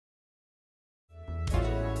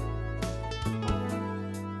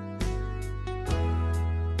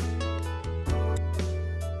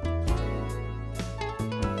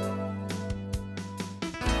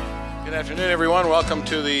Good afternoon, everyone. Welcome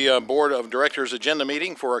to the Board of Directors agenda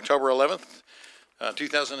meeting for October 11th,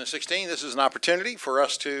 2016. This is an opportunity for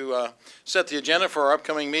us to set the agenda for our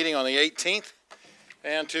upcoming meeting on the 18th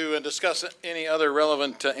and to discuss any other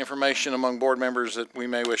relevant information among board members that we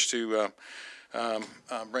may wish to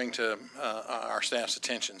bring to our staff's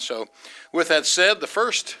attention. So with that said, the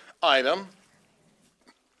first item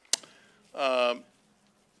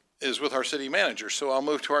is with our city manager. So I'll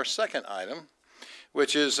move to our second item,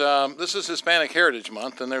 which is, this is Hispanic Heritage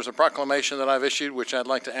Month, and there's a proclamation that I've issued, which I'd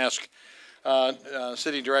like to ask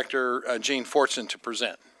City Director Gene Fortson to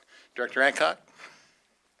present. Director Adcock?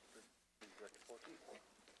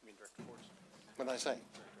 What did I say?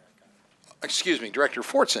 Excuse me, Director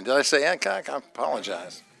Fortson. Did I say Adcock? I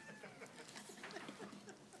apologize.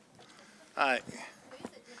 I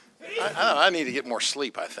need to get more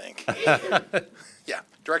sleep, I think. Yeah,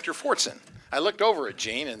 Director Fortson. I looked over at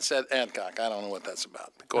Gene and said Adcock. I don't know what that's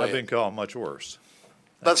about. Go ahead. I've been called much worse.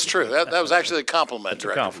 That's true. That was actually a compliment, That's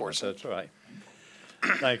Director a compliment. Fortson. That's right.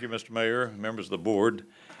 Thank you, Mr. Mayor, members of the board.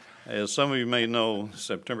 As some of you may know,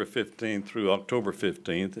 September 15th through October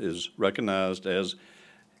 15th is recognized as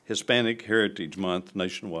Hispanic Heritage Month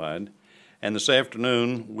nationwide. And this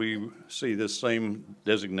afternoon, we see this same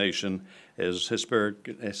designation as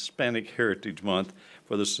Hispanic Heritage Month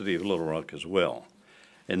for the city of Little Rock as well.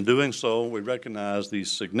 In doing so, we recognize the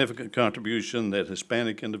significant contribution that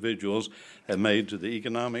Hispanic individuals have made to the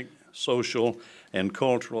economic, social, and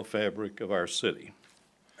cultural fabric of our city.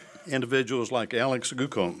 Individuals like Alex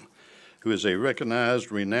Gucon, who is a recognized,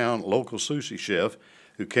 renowned local sushi chef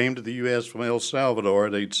who came to the U.S. from El Salvador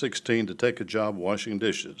at age 16 to take a job washing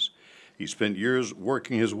dishes. He spent years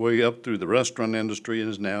working his way up through the restaurant industry and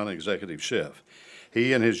is now an executive chef.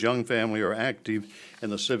 He and his young family are active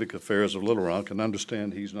in the civic affairs of Little Rock, and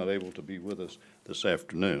understand he's not able to be with us this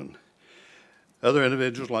afternoon. Other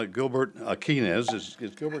individuals like Gilbert Aquinez,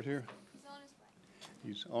 is Gilbert here?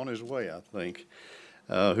 He's on his way, I think,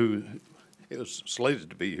 who is slated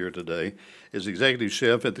to be here today, is executive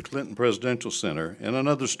chef at the Clinton Presidential Center, and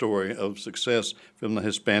another story of success from the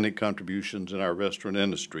Hispanic contributions in our restaurant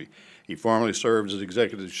industry. He formerly served as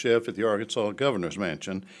executive chef at the Arkansas Governor's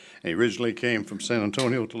Mansion, and he originally came from San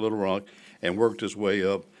Antonio to Little Rock and worked his way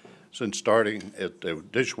up since starting at a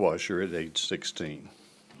dishwasher at age 16.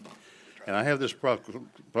 And I have this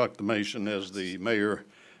proclamation, as the mayor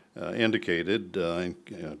indicated.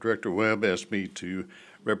 Director Webb asked me to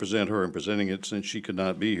represent her in presenting it since she could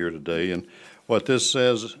not be here today. And what this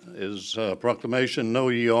says is proclamation, know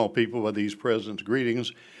ye all people by these presents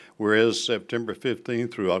greetings, whereas September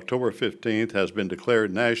 15th through October 15th has been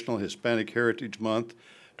declared National Hispanic Heritage Month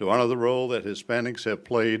to honor the role that Hispanics have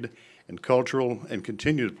played in cultural and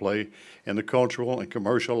continue to play in the cultural and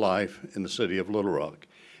commercial life in the city of Little Rock.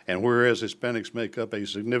 And whereas Hispanics make up a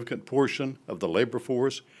significant portion of the labor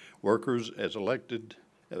force, workers as elected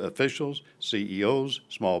officials, CEOs,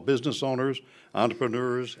 small business owners,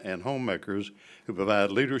 entrepreneurs, and homemakers who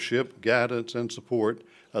provide leadership, guidance, and support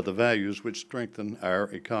of the values which strengthen our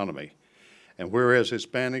economy. And whereas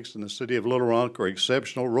Hispanics in the city of Little Rock are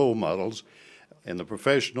exceptional role models in the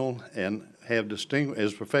professional and have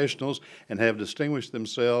professionals and have distinguished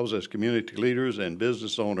themselves as community leaders and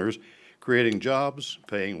business owners, creating jobs,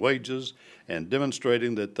 paying wages, and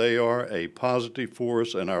demonstrating that they are a positive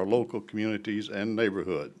force in our local communities and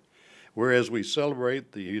neighborhood. Whereas we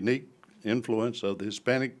celebrate the unique influence of the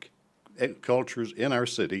Hispanic cultures in our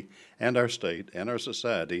city and our state and our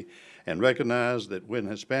society, and recognize that when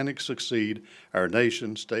Hispanics succeed, our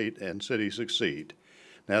nation, state, and city succeed.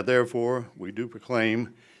 Now, therefore, we do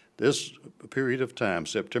proclaim this period of time,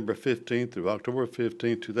 September 15th through October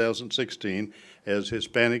 15th, 2016, as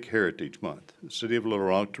Hispanic Heritage Month, the City of Little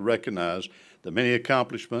Rock, to recognize the many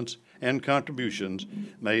accomplishments and contributions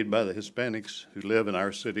made by the Hispanics who live in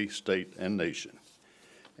our city, state, and nation.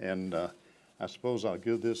 And I suppose I'll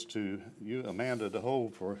give this to you, Amanda, to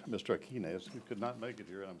hold for Mr. Aquinez, who could not make it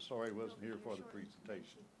here. I'm sorry he wasn't here for the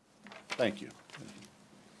presentation. Thank you.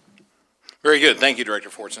 Very good. Thank you, Director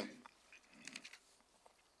Fortson.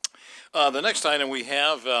 The next item we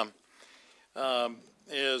have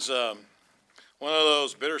is one of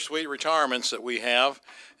those bittersweet retirements that we have.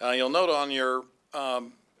 You'll note on your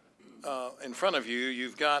in front of you,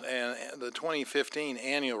 you've got the 2015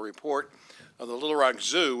 annual report of the Little Rock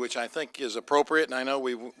Zoo, which I think is appropriate. And I know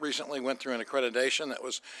we recently went through an accreditation that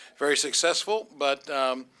was very successful, but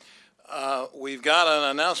we've got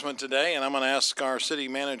an announcement today, and I'm going to ask our city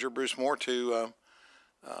manager, Bruce Moore, to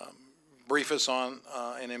brief us on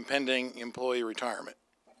an impending employee retirement.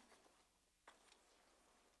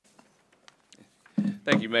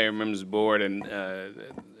 Thank you, Mayor, members of the board, and I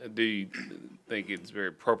do think it's very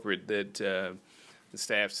appropriate that the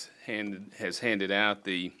staff has handed out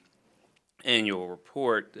the annual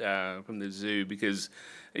report from the zoo, because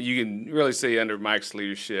you can really see under Mike's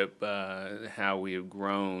leadership how we have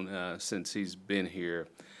grown since he's been here.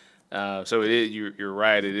 So it is, you're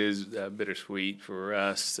right, it is bittersweet for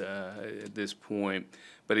us at this point,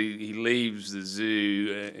 but he leaves the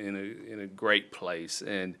zoo in a great place.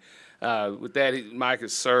 And with that, Mike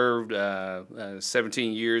has served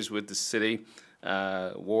 17 years with the city.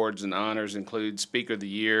 Awards and honors include Speaker of the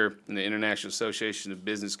Year in the International Association of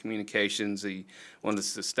Business Communications. He won the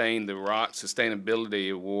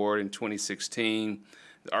Sustainability Award in 2016,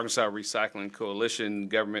 the Arkansas Recycling Coalition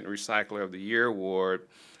Government Recycler of the Year Award,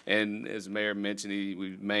 and as the mayor mentioned,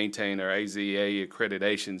 we've maintained our AZA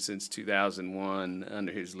accreditation since 2001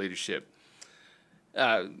 under his leadership.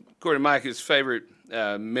 According to Mike, his favorite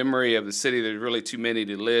memory of the city, there's really too many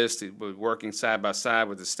to list. Working side by side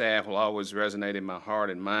with the staff will always resonate in my heart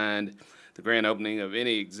and mind. The grand opening of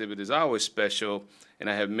any exhibit is always special, and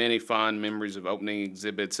I have many fond memories of opening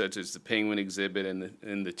exhibits such as the Penguin exhibit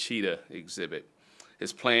and the Cheetah exhibit.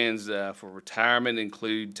 His plans for retirement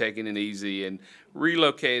include taking it easy and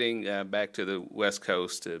relocating back to the West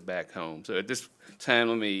Coast to back home. So at this time,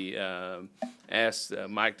 let me ask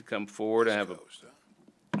Mike to come forward. I have a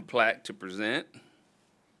plaque to present.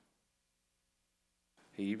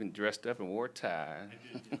 He even dressed up and wore a tie.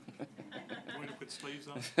 Want to put sleeves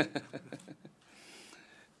on?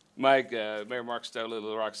 Mike, Mayor Mark Stoller,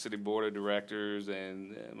 Little Rock City Board of Directors,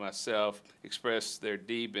 and myself express their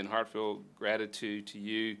deep and heartfelt gratitude to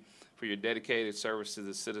you for your dedicated service to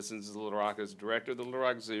the citizens of Little Rock as Director of the Little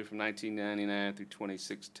Rock Zoo from 1999 through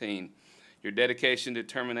 2016. Your dedication,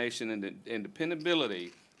 determination, and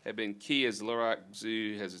dependability have been key as the Little Rock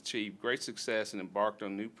Zoo has achieved great success and embarked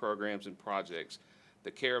on new programs and projects. The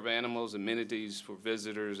care of animals, amenities for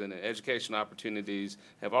visitors, and the educational opportunities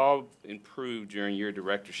have all improved during your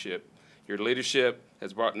directorship. Your leadership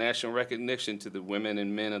has brought national recognition to the women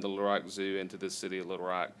and men of the Little Rock Zoo and to the city of Little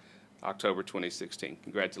Rock. October 2016.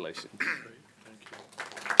 Congratulations. Great, thank you.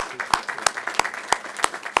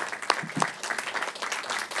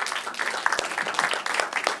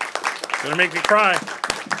 Gonna make me cry.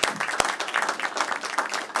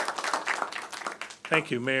 Thank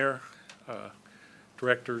you, Mayor,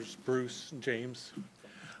 Directors Bruce and James.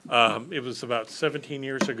 It was about 17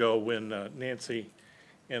 years ago when Nancy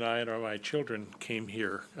and I and my children came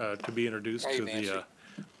here to be introduced to the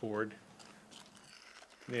board.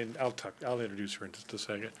 And I'll introduce her in just a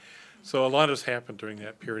second. So a lot has happened during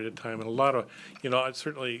that period of time, and a lot of,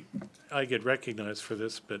 I get recognized for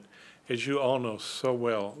this, but as you all know so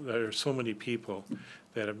well, there are so many people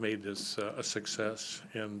that have made this a success,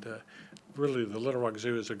 and really the Little Rock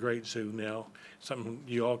Zoo is a great zoo now, something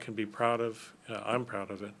you all can be proud of. I'm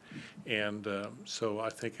proud of it, and so I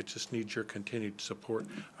think it just needs your continued support.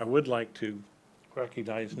 I would like to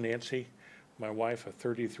recognize Nancy, my wife of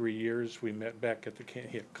 33 years. We met back at the camp.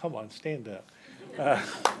 Here, come on, stand up.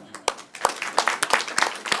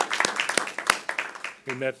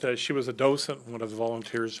 We met, she was a docent, one of the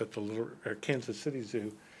volunteers at the Kansas City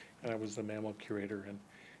Zoo, and I was the mammal curator.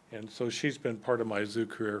 And so she's been part of my zoo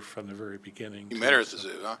career from the very beginning. You met her at the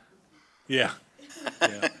zoo, huh? Yeah,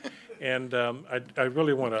 yeah. And I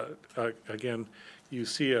really want to, again, you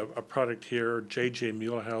see a product here, J.J.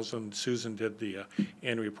 Muehlhausen, Susan did the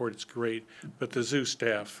annual report, it's great. But the zoo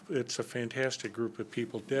staff, it's a fantastic group of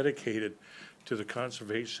people dedicated to the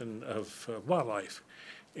conservation of wildlife.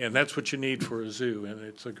 And that's what you need for a zoo, and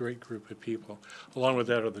it's a great group of people. Along with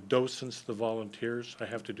that are the docents, the volunteers. I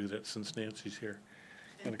have to do that since Nancy's here.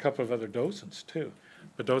 And a couple of other docents, too.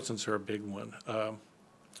 But docents are a big one.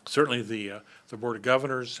 Certainly the Board of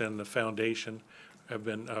Governors and the foundation have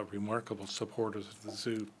been remarkable supporters of the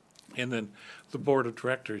zoo. And then the Board of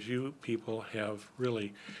Directors, you people have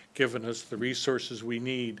really given us the resources we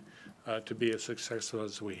need to be as successful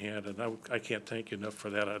as we had. And I can't thank you enough for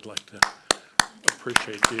that. I'd like to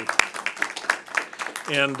appreciate you.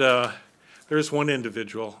 And there's one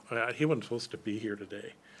individual, he wasn't supposed to be here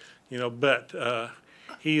today, but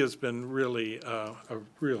he has been really a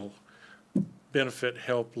real benefit,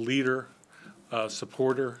 help, leader,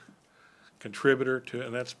 supporter, contributor to,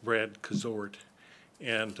 and that's Brad Kazort.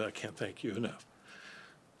 And I can't thank you enough.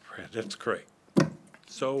 Brad, that's great.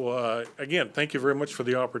 So again, thank you very much for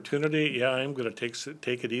the opportunity. Yeah, I'm going to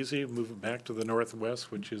take it easy, move back to the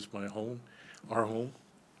Northwest, which is my home, our home,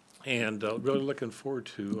 and really looking forward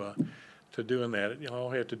to doing that.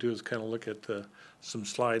 All I have to do is kind of look at some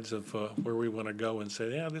slides of where we want to go and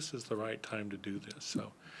say, yeah, this is the right time to do this.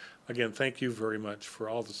 So again, thank you very much for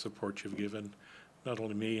all the support you've given, not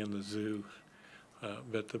only me and the zoo,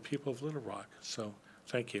 but the people of Little Rock. So,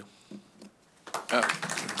 thank you.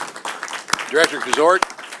 Director Kazort.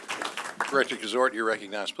 Director Kazort, you're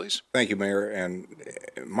recognized, please. Thank you, Mayor. And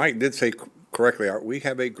Mike did say correctly, we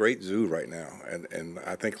have a great zoo right now. And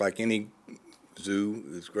I think like any zoo,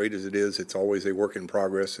 as great as it is, it's always a work in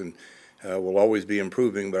progress and will always be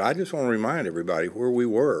improving. But I just want to remind everybody where we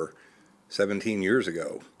were 17 years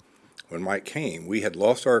ago when Mike came. We had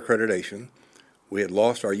lost our accreditation. We had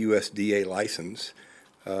lost our USDA license.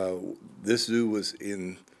 This zoo was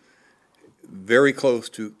in very close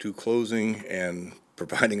to closing and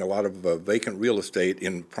providing a lot of vacant real estate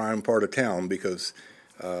in prime part of town because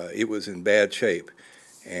it was in bad shape.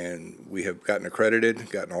 And we have gotten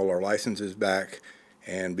accredited, gotten all our licenses back,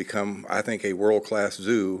 and become, I think, a world-class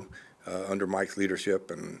zoo under Mike's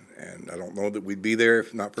leadership. And I don't know that we'd be there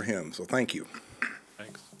if not for him. So thank you.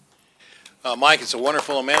 Thanks. Mike, it's a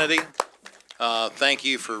wonderful amenity. Thank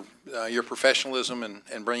you for your professionalism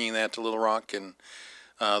and bringing that to Little Rock. And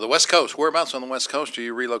the West Coast, whereabouts on the West Coast are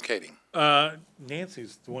you relocating?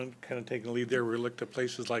 Nancy's the one kind of taking the lead there. We looked at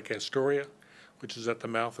places like Astoria, which is at the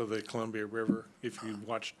mouth of the Columbia River. If you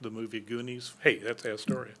watched the movie Goonies, hey, that's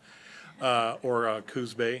Astoria. Or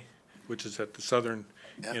Coos Bay, which is at the southern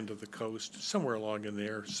end of the coast, somewhere along in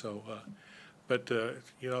there. So, but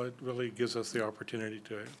you know, it really gives us the opportunity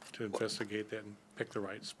to investigate that and pick the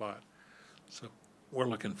right spot. So we're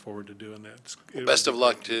looking forward to doing that. Best of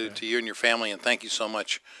luck to you and your family, and thank you so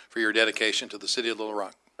much for your dedication to the city of Little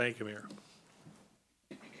Rock. Thank you, Mayor.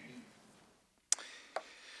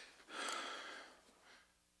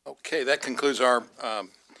 Okay, that concludes our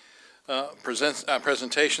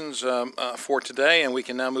presentations for today, and we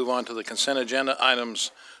can now move on to the consent agenda,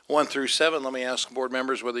 items 1 through 7. Let me ask board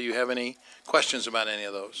members whether you have any questions about any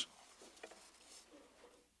of those.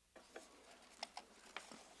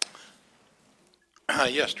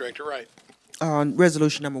 Yes, Director Wright. On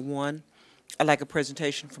resolution number 1, I'd like a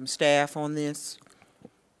presentation from staff on this.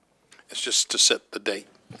 It's just to set the date.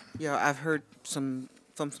 Yeah, I've heard from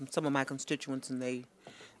some of my constituents, and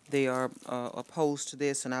they are opposed to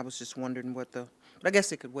this, and I was just wondering what but I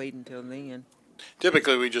guess it could wait until then.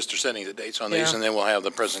 Typically, we just are setting the dates on these, Yeah. and then we'll have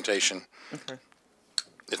the presentation, Okay.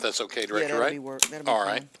 if that's okay, Yeah, Director that'll Wright? be work. That'll be All fine.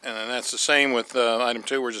 right, and then that's the same with item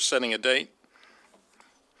 2, we're just setting a date.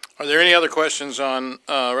 Are there any other questions on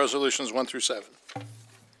resolutions 1 through 7?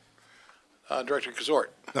 Director Kazort.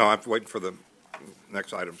 No, I'm waiting for the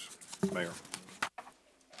next items, Mayor.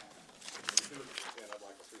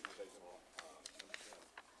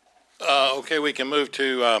 Okay, we can move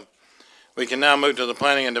to, we can now move to the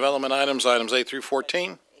planning and development items, items 8 through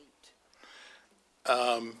 14.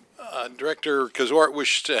 Director Kazort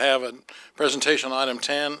wished to have a presentation on item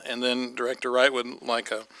 10, and then Director Wright would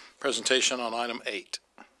like a presentation on item 8.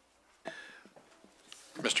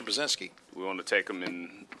 Mr. Brzezinski, We want to take them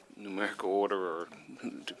in numerical order, or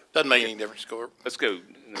doesn't make any difference, go, let's go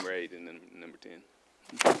number 8 and then number 10.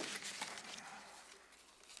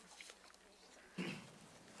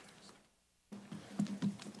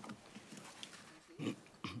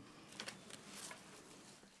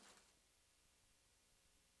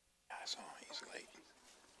 I saw he's late.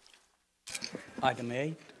 Item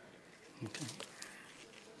 8. Okay.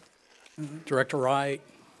 Director Wright,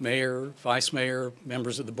 Mayor, Vice Mayor,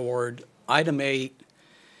 members of the board. Item 8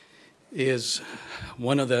 is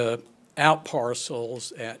one of the out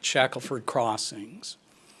parcels at Shackelford Crossings.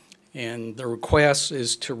 And the request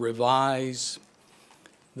is to revise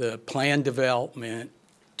the plan development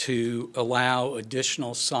to allow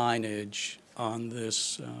additional signage on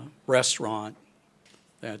this restaurant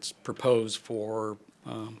that's proposed for,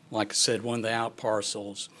 like I said, one of the out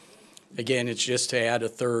parcels. Again, it's just to add a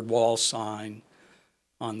third wall sign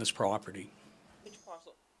on this property.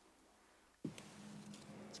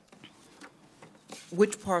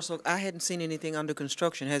 Which parcel? I hadn't seen anything under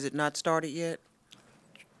construction. Has it not started yet?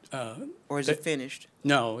 Or is it finished?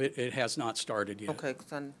 No, it has not started yet. Okay,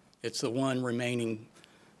 'cause It's the one remaining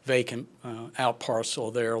vacant out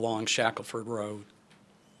parcel there along Shackelford Road.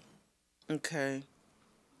 okay.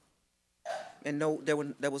 And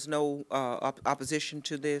there was no opposition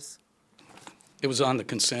to this? It was on the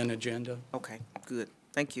consent agenda. Okay, good.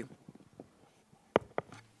 Thank you.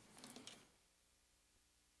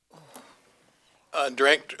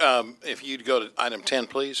 If you'd go to item 10,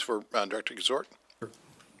 please, for Director Kazort.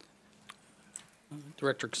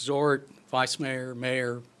 Director Kazort, Vice Mayor,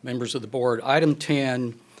 Mayor, members of the board. Item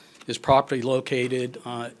 10 is property located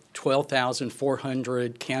on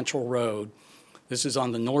 12,400 Cantrell Road. This is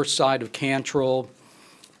on the north side of Cantrell,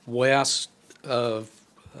 west of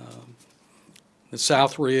the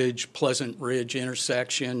South Ridge, Pleasant Ridge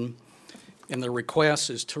intersection. And the request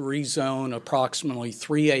is to rezone approximately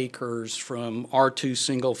 3 acres from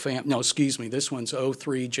R2 this one's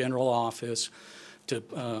O3 General Office to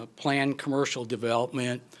planned commercial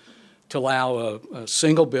development to allow a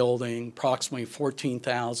single building, approximately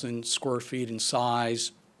 14,000 square feet in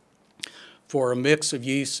size, for a mix of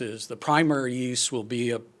uses. The primary use will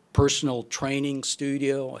be a personal training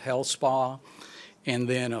studio, a health spa, and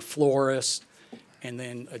then a florist, and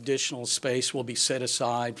then additional space will be set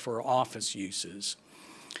aside for office uses.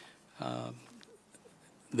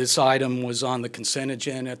 This item was on the consent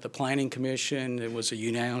agenda at the Planning Commission. It was a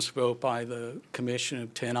unanimous vote by the commission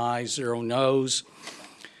of 10 ayes, 0 noes.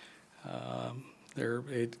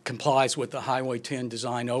 It complies with the Highway 10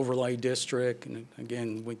 Design Overlay District, and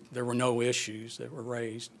again, there were no issues that were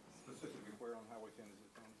raised. Specifically, where on Highway 10 is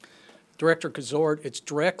it from? Director Kazort, it's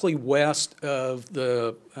directly west of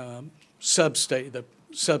the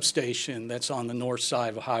substation that's on the north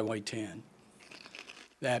side of Highway 10.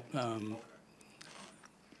 That,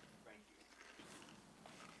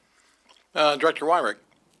 Director Wyrick,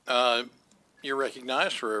 you're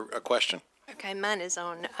recognized for a question. Okay, mine is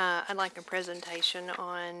on, I'd like a presentation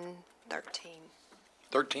on 13.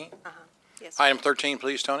 13? Yes. Item 13,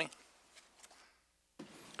 please, Tony.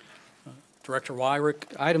 Director Wyrick,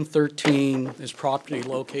 item 13 is property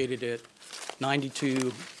located at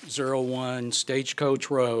 9201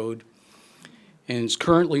 Stagecoach Road, and it's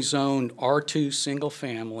currently zoned R2 Single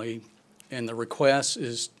Family, and the request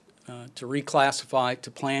is to reclassify it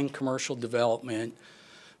to planned commercial development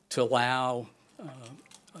to allow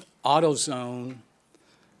AutoZone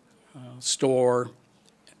store,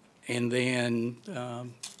 and then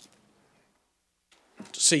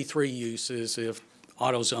C3 uses if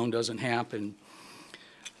AutoZone doesn't happen.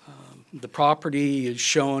 The property is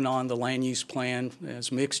shown on the land use plan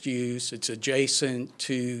as mixed use. It's adjacent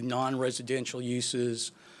to non-residential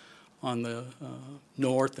uses on the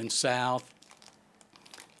north and south.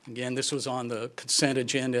 Again, this was on the consent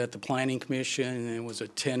agenda at the Planning Commission, and it was a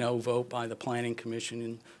 10-0 vote by the Planning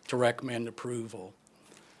Commission to recommend approval.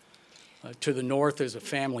 To the north is a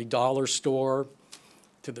Family Dollar store.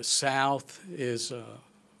 To the south is a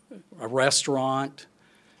restaurant.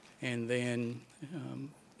 And then,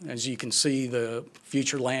 as you can see, the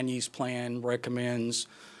future land use plan recommends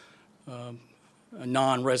a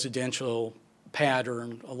non-residential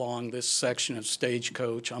pattern along this section of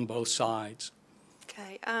Stagecoach on both sides.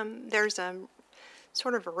 Okay, there's a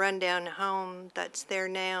sort of a rundown home that's there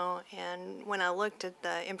now, and when I looked at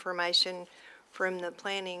the information from the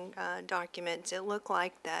planning documents, it looked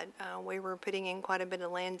like that we were putting in quite a bit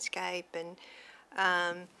of landscape, and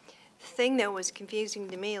the thing that was confusing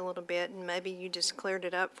to me a little bit, and maybe you just cleared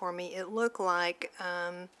it up for me, it looked like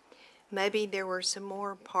maybe there were some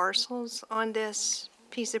more parcels on this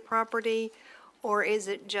piece of property, or is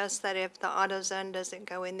it just that if the AutoZone doesn't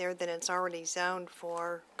go in there, then it's already zoned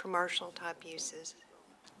for commercial type uses?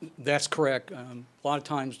 That's correct. A lot of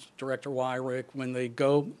times, Director Wyrick, when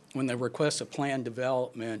they request a planned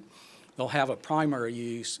development, they'll have a primary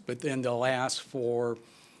use, but then they'll ask for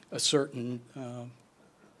a certain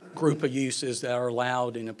group of uses that are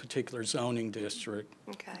allowed in a particular zoning district.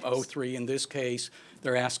 Okay. O3, in this case,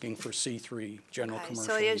 they're asking for C3, general Okay,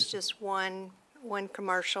 commercial so it is use. just one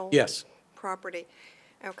commercial? Yes. Property.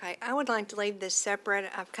 Okay, I would like to leave this separate.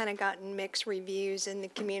 I've kind of gotten mixed reviews in the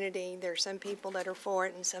community. There's some people that are for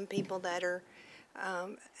it and some people that are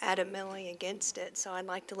adamantly against it. So I'd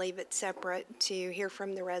like to leave it separate to hear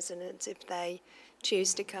from the residents if they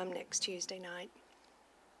choose to come next Tuesday night.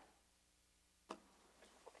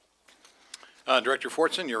 Director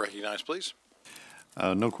Fortson, you're recognized, please.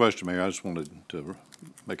 No question, Mayor. I just wanted to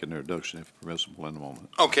make an introduction, if permissible, in a moment.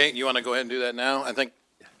 Okay, you want to go ahead and do that now? I think,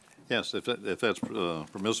 Yes, if that's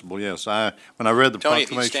permissible, yes. When I read the Tony, if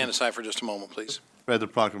you proclamation. stand aside for just a moment, please. Read the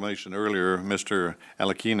proclamation earlier, Mr.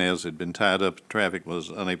 Alaquinez had been tied up in traffic, was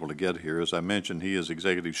unable to get here. As I mentioned, he is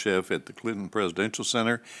executive chef at the Clinton Presidential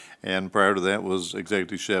Center, and prior to that was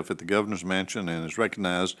executive chef at the Governor's Mansion, and is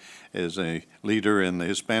recognized as a leader in the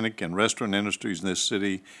Hispanic and restaurant industries in this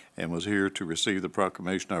city, and was here to receive the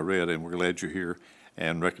proclamation I read, and we're glad you're here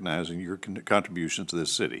and recognizing your contributions to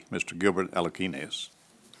this city. Mr. Gilbert Alaquinez.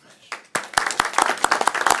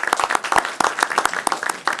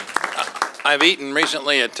 I've eaten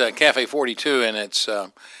recently at Cafe 42, and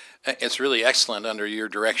it's really excellent under your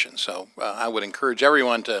direction. So I would encourage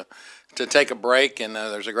everyone to take a break, and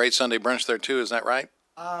there's a great Sunday brunch there too. Is that right?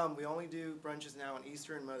 We only do brunches now on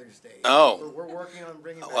Easter and Mother's Day. Oh. We're working on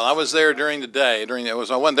bringing back. Well, I was there during the day. I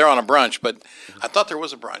wasn't there on a brunch, but I thought there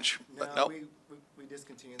was a brunch. But No, nope. we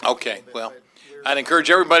discontinued that a Okay, little bit, well, but we're- I'd encourage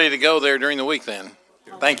everybody to go there during the week then.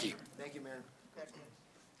 Thank you. Thank you, Mayor.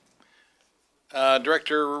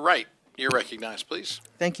 Director Wright, you're recognized, please.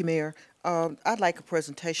 Thank you, Mayor. I'd like a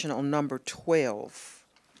presentation on number 12.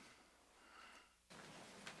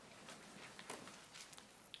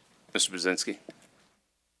 Mr. Brzezinski.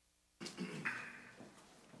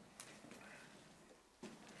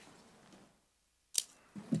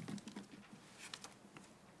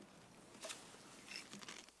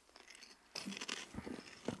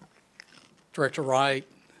 Director Wright,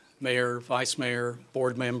 Mayor, Vice Mayor,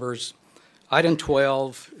 board members. Item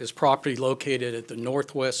 12 is property located at the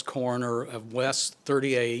northwest corner of West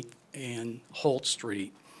 38th and Holt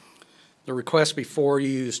Street. The request before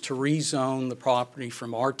you is to rezone the property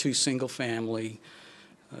from R2 single family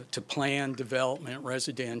to planned development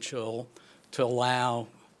residential to allow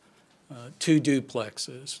 2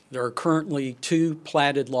 duplexes. There are currently 2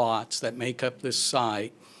 platted lots that make up this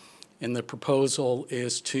site, and the proposal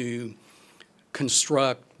is to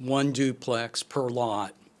construct 1 duplex per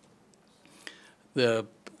lot.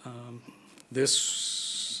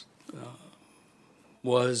 This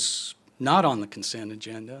was not on the consent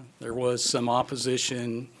agenda. There was some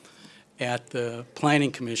opposition at the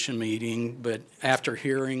Planning Commission meeting, but after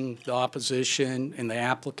hearing the opposition and the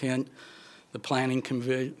applicant, the Planning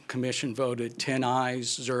Commission voted 10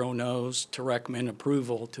 ayes, 0 noes to recommend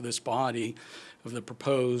approval to this body of the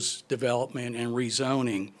proposed development and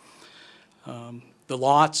rezoning. The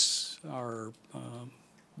lots are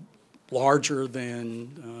larger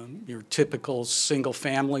than your typical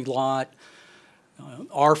single-family lot.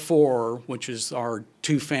 R4, which is our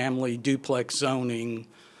 2-family duplex zoning,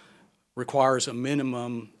 requires a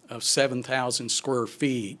minimum of 7,000 square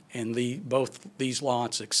feet, and both these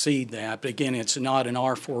lots exceed that. But again, it's not an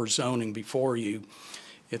R4 zoning before you.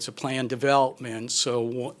 It's a planned development,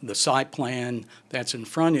 so the site plan that's in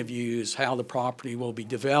front of you is how the property will be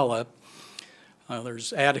developed.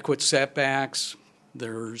 There's adequate setbacks.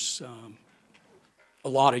 There's a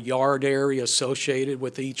lot of yard area associated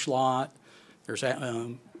with each lot. There's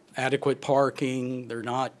adequate parking. They're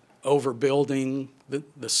not overbuilding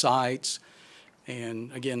the sites.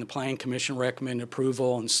 And again, the Planning Commission recommended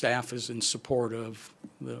approval, and staff is in support of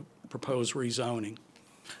the proposed rezoning.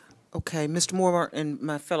 Okay, Mr. Moore and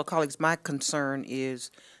my fellow colleagues, my concern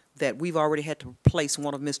is that we've already had to place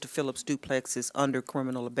one of Mr. Phillips' duplexes under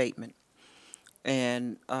criminal abatement.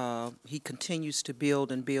 And he continues to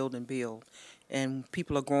build and build and build. And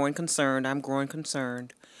people are growing concerned. I'm growing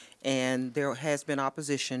concerned. And there has been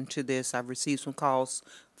opposition to this. I've received some calls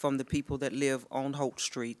from the people that live on Holt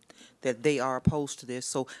Street that they are opposed to this.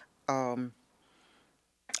 So I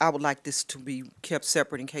would like this to be kept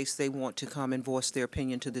separate in case they want to come and voice their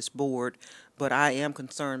opinion to this board. But I am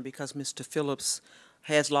concerned because Mr. Phillips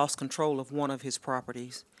has lost control of one of his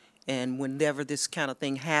properties. And whenever this kind of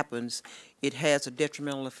thing happens, it has a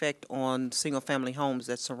detrimental effect on single-family homes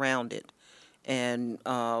that surround it. And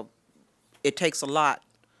it takes a lot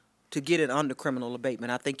to get it under criminal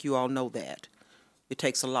abatement. I think you all know that. It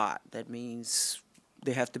takes a lot. That means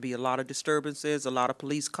there have to be a lot of disturbances, a lot of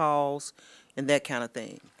police calls, and that kind of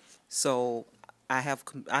thing. So I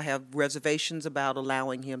have reservations about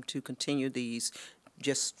allowing him to continue these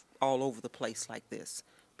just all over the place like this,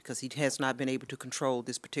 because he has not been able to control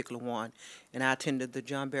this particular one. And I attended the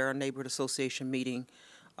John Barrow Neighborhood Association meeting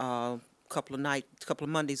a couple of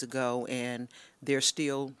Mondays ago, and they're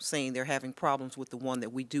still saying they're having problems with the one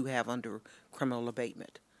that we do have under criminal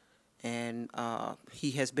abatement. And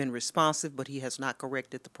he has been responsive, but he has not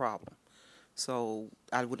corrected the problem. So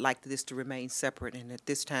I would like this to remain separate, and at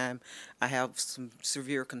this time, I have some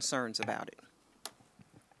severe concerns about it.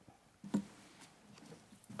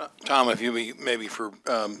 Tom, if you maybe for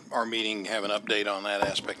our meeting have an update on that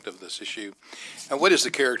aspect of this issue. And what is the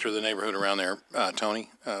character of the neighborhood around there, Tony?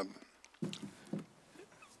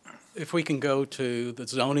 If we can go to the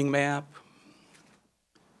zoning map.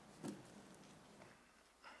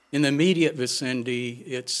 In the immediate vicinity,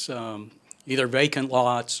 it's either vacant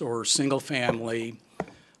lots or single family.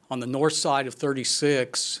 On the north side of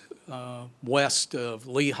 36, west of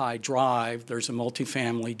Lehigh Drive, there's a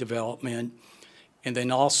multifamily development. And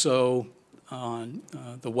then also on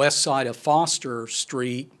the west side of Foster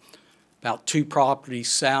Street, about 2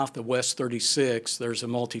 properties south of West 36, there's a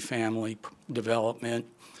multifamily development.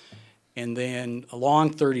 And then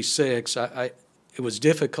along 36, it was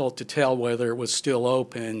difficult to tell whether it was still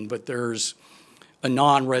open, but there's a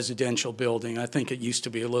non-residential building. I think it used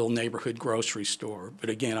to be a little neighborhood grocery store.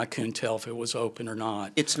 But again, I couldn't tell if it was open or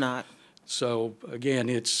not. It's not. So again,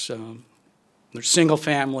 it's there's single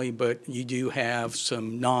family, but you do have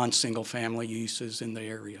some non-single family uses in the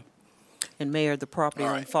area. And Mayor, the property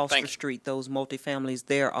All on right, Foster thanks. Street, those multifamilies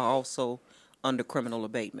there are also under criminal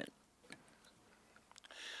abatement.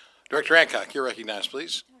 Director Hancock, you're recognized,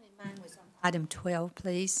 please. Item 12,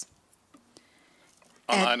 please.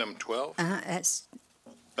 On At- item 12, That's,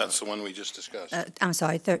 that's the one we just discussed. I'm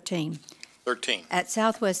sorry, 13. 13. At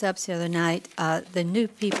Southwest Ups the other night, the new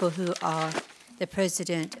people who are the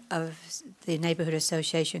president of the Neighborhood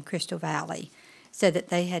Association Crystal Valley said that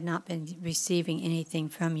they had not been receiving anything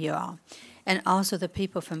from you all. And also the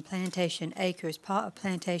people from Plantation Acres, part of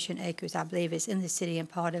Plantation Acres, I believe, is in the city and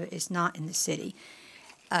part of it is not in the city.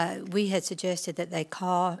 We had suggested that they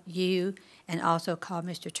call you and also call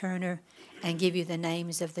Mr. Turner and give you the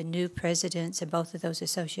names of the new presidents of both of those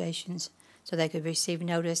associations so they could receive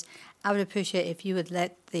notice. I would appreciate if you would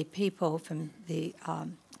let the people from the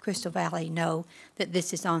Crystal Valley know that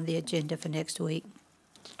this is on the agenda for next week.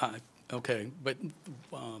 Okay, but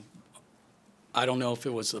I don't know if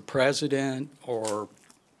it was the president or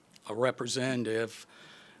a representative.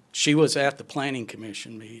 She was at the Planning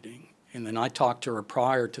Commission meeting, and then I talked to her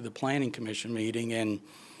prior to the Planning Commission meeting, and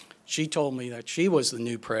she told me that she was the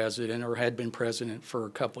new president or had been president for a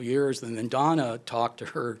couple years, and then Donna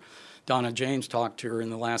James talked to her in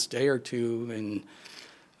the last day or two, and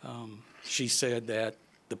she said that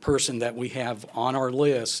the person that we have on our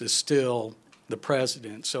list is still the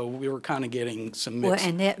president. So we were kind of getting some Well, mixed.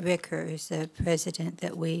 Annette Ricker is the president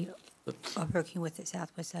that we are working with at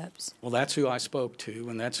Southwest Ups. Well, that's who I spoke to,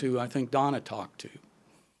 and that's who I think Donna talked to.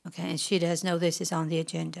 Okay, and she does know this is on the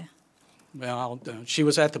agenda. Well, she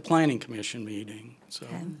was at the Planning Commission meeting, so,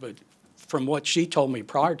 but from what she told me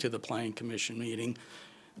prior to the Planning Commission meeting,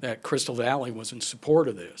 that Crystal Valley was in support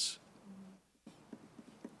of this.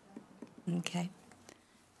 Okay.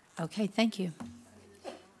 Okay, thank you.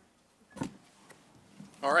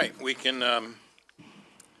 All right, we can now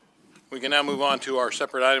move on to our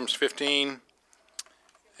separate items 15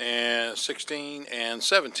 and 16 and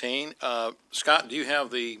 17. Scott, do you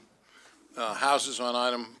have the houses on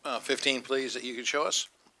item 15, please, that you could show us?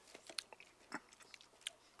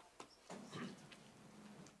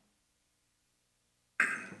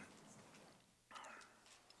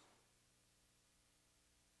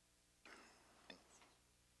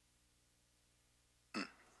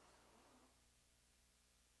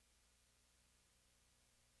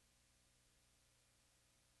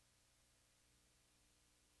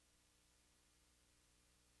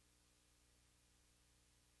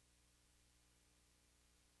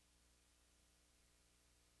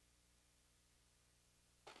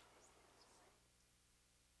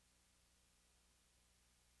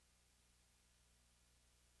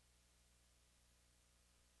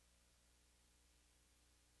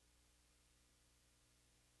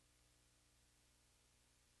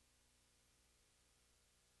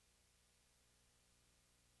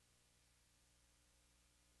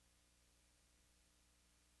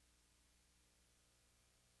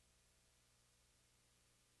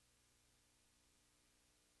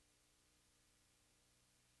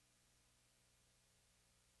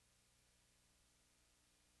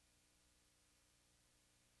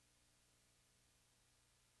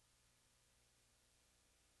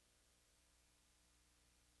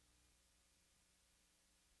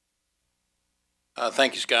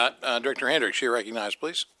 Thank you, Scott. Director Hendricks, you're recognized,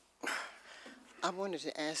 please. I wanted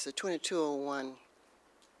to ask the 2201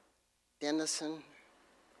 Dennison.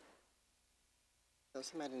 So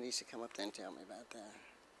somebody needs to come up there and tell me about that.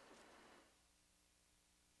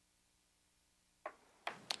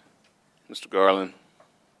 Mr. Garland.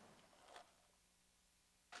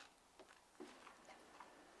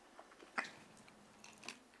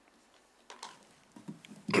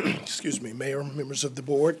 Excuse me, Mayor, members of the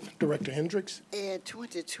board, Director Hendricks. Ed,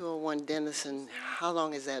 2201 Dennison, how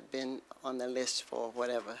long has that been on the list for,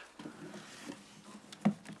 whatever?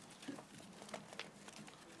 I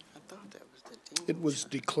thought that was the dean. It was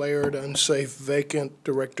declared unsafe vacant,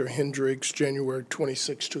 Director Hendricks, January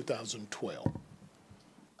 26, 2012.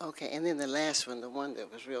 Okay, and then the last one, the one that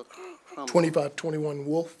was real crumbled. 2521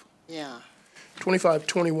 Wolf. Yeah.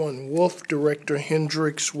 2521 Wolf, Director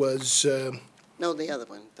Hendricks was, No, the other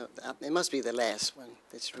one. It must be the last one.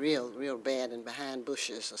 It's real bad and behind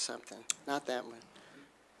bushes or something. Not that one.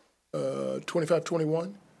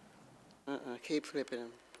 2521. Keep flipping them.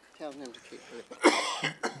 Tell them to keep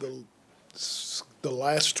flipping. The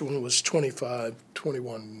last one was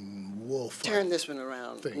 2521 Wolf. Turn this one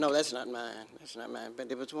around. think. No, that's not mine. That's not mine. But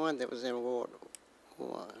there was one that was in Ward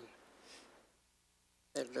 1.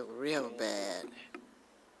 That looked real bad.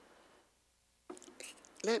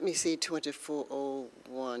 Let me see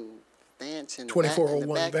 2401 Vance in the back.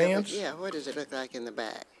 2401 Vance? Yeah, what does it look like in the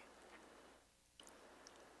back?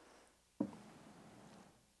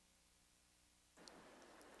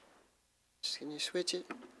 Can you switch it?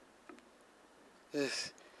 Ugh.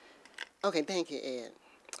 Okay, thank you, Ed.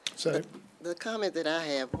 So, The comment that I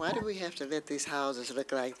have, why do we have to let these houses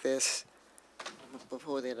look like this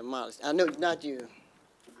before they're demolished? I know, not you.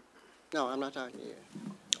 No, I'm not talking to you.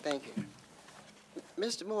 Thank you.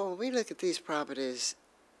 Mr. Moore, when we look at these properties,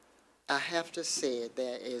 I have to say it,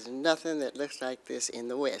 there is nothing that looks like this in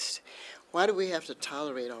the West. Why do we have to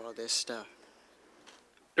tolerate all of this stuff?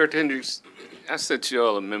 Dr. Hendricks, I sent you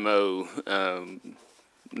all a memo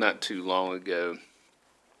not too long ago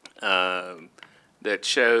that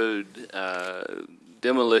showed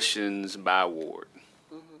demolitions by ward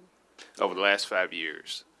over the last 5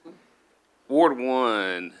 years. Ward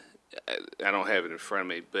 1, I don't have it in front of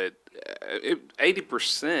me, but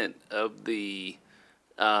 80% of the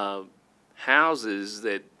houses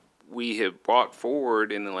that we have brought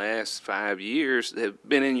forward in the last 5 years have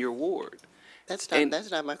been in your ward. That's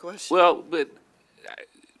not my question. Well, but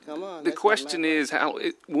Come on. the question is how,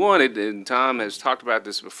 and Tom has talked about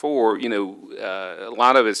this before, you know, a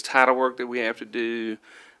lot of it's title work that we have to do.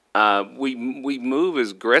 We move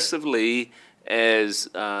as aggressively as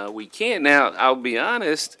we can. Now, I'll be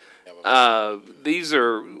honest, these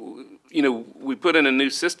are, you know, we put in a new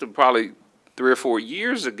system probably 3 or 4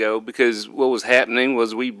 years ago because what was happening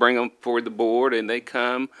was we bring them forward the board and they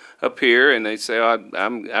come up here and they say, oh,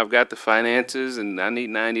 I've got the finances and I need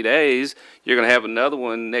 90 days. You're going to have another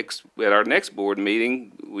one at our next board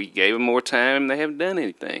meeting. We gave them more time and they haven't done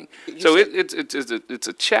anything. So it's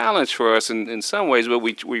a challenge for us in some ways, but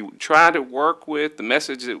we try to work with, the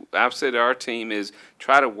message that I've said to our team is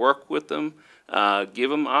try to work with them, give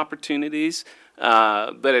them opportunities.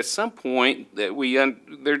 But at some point that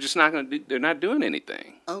they're just not going to they're not doing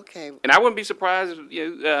anything. Okay. And I wouldn't be surprised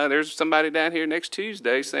if there's somebody down here next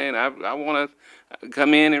Tuesday saying, I want to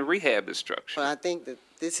come in and rehab this structure. Well, I think that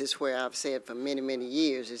this is where I've said for many, many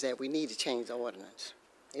years is that we need to change the ordinance.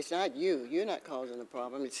 It's not you. You're not causing the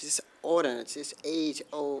problem. It's this ordinance, this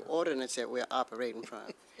age-old ordinance that we're operating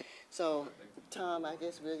from. So, Tom, I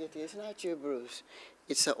guess we'll get to it's not you, Bruce.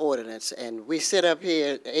 It's an ordinance, and we sit up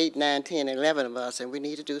here, 8, 9, 10, 11 of us, and we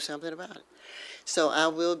need to do something about it. So I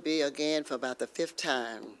will be, again, for about the 5th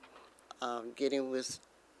time, getting with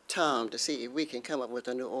Tom to see if we can come up with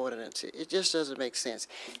a new ordinance. It just doesn't make sense.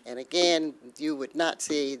 And again, you would not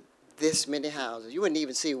see this many houses. You wouldn't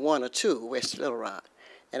even see 1 or 2 West Little Rock.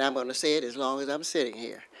 And I'm going to say it as long as I'm sitting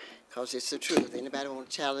here, because it's the truth. Anybody want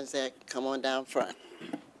to challenge that, come on down front.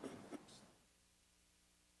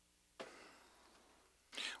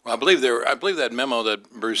 Well, I believe that memo that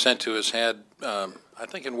Bruce sent to us had, I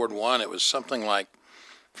think in Ward 1, it was something like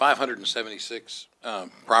 576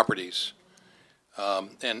 properties.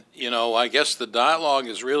 And, you know, I guess the dialogue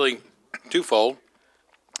is really twofold.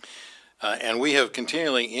 And we have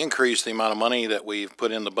continually increased the amount of money that we've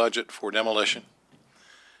put in the budget for demolition.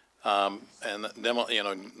 And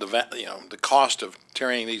the cost of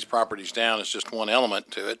tearing these properties down is just one element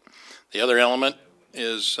to it. The other element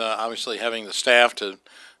is obviously having the staff to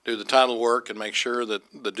do the title work and make sure that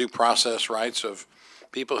the due process rights of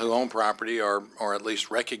people who own property are at least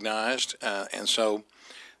recognized. And so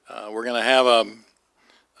we're going to have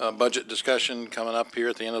a budget discussion coming up here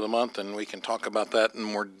at the end of the month, and we can talk about that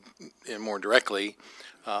more directly.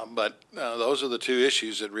 But those are the two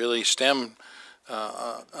issues that really stem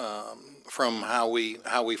from how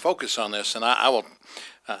we focus on this. And I will,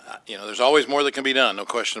 you know, there's always more that can be done, no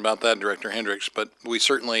question about that, Director Hendricks. But we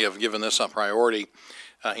certainly have given this a priority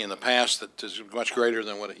in the past that is much greater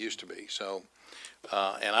than what it used to be. So,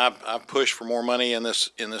 and I've pushed for more money in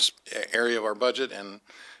this area of our budget, and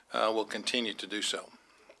will continue to do so.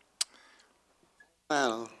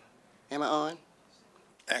 Wow. Am I on?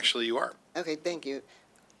 Actually, you are. Okay, thank you.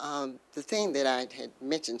 The thing that I had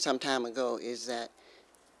mentioned some time ago is that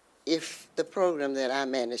if the program that I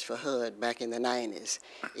managed for HUD back in the 90s,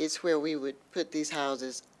 it's where we would put these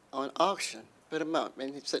houses on auction, put them up,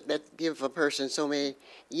 and that give a person so many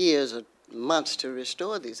years or months to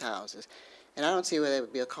restore these houses. And I don't see where that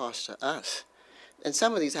would be a cost to us. And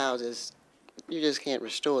some of these houses, you just can't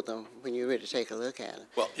restore them when you really take a look at them.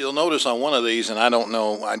 Well, you'll notice on one of these, and I don't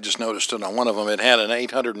know, I just noticed it on one of them, it had an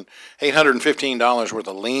 $815 worth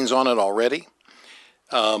of liens on it already.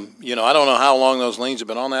 You know, I don't know how long those liens have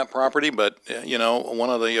been on that property, but, you know, one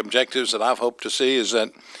of the objectives that I've hoped to see is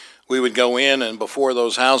that we would go in, and before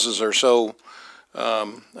those houses are so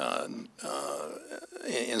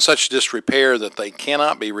in such disrepair that they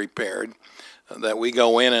cannot be repaired, that we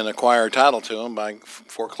go in and acquire title to them by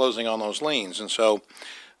foreclosing on those liens. And so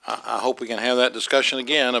I hope we can have that discussion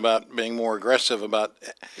again about being more aggressive about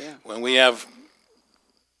when we have,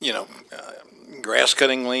 you know, grass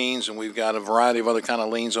cutting liens, and we've got a variety of other kind of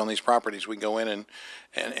liens on these properties. We go in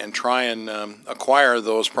and try and acquire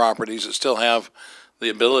those properties that still have the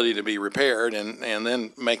ability to be repaired, and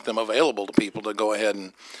then make them available to people to go ahead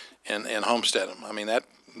and homestead them. I mean,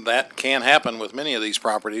 that can happen with many of these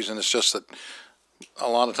properties, and it's just that a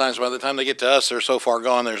lot of times by the time they get to us, they're so far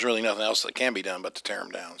gone, there's really nothing else that can be done but to tear them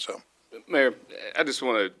down. So, Mayor, I just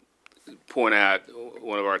want to point out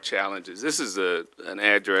one of our challenges. This is an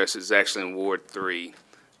address that's actually in Ward 3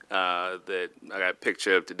 that I got a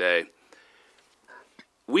picture of today.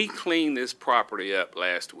 We cleaned this property up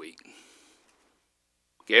last week.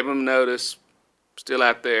 Gave them notice, still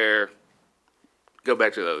out there, go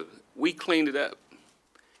back to those. We cleaned it up.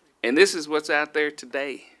 And this is what's out there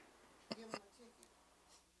today.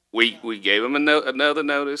 We gave them another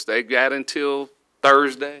notice. They got until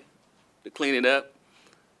Thursday to clean it up.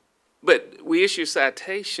 But we issue a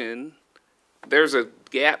citation. There's a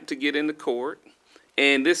gap to get into court.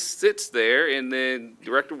 And this sits there, and then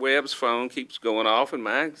Director Webb's phone keeps going off, and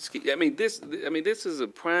mine. This is a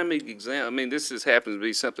prime example. I mean, this just happens to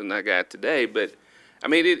be something I got today, but I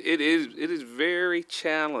mean, it is very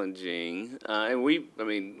challenging. And we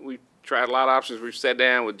tried a lot of options. We've sat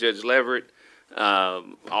down with Judge Leverett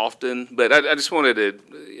often, but I just wanted to,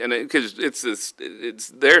 and because it's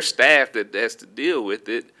their staff that has to deal with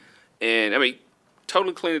it, and I mean,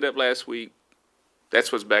 totally cleaned it up last week.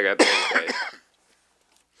 That's what's back out there today.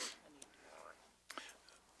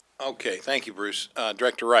 okay, thank you, Bruce.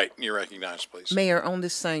 Director Wright, you're recognized, please. Mayor, on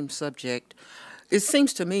this same subject, it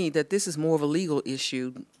seems to me that this is more of a legal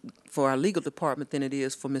issue for our legal department than it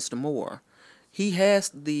is for Mr. Moore. He has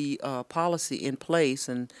the policy in place,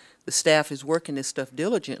 and the staff is working this stuff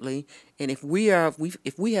diligently. And if we have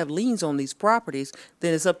liens on these properties,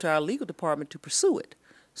 then it's up to our legal department to pursue it.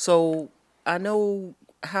 So I know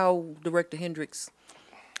how Director Hendricks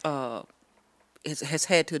has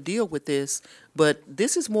had to deal with this, but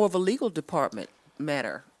this is more of a legal department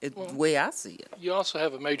matter, the way I see it. You also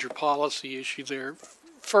have a major policy issue there.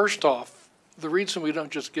 First off, the reason we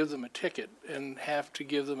don't just give them a ticket and have to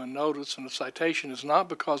give them a notice and a citation is not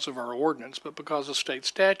because of our ordinance, but because of state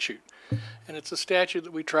statute. And it's a statute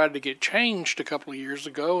that we tried to get changed a couple of years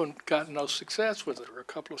ago and got no success with it, or a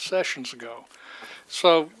couple of sessions ago.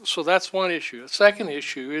 So that's one issue. A second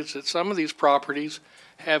issue is that some of these properties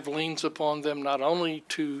have liens upon them not only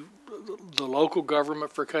to the local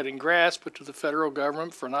government for cutting grass, but to the federal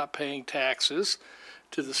government for not paying taxes,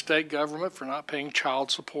 to the state government for not paying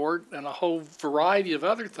child support, and a whole variety of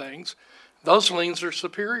other things. Those liens are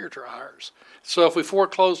superior to ours. So if we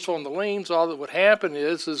foreclosed on the liens, all that would happen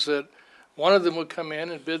is that one of them would come in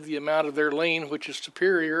and bid the amount of their lien, which is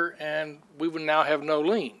superior, and we would now have no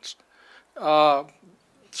liens.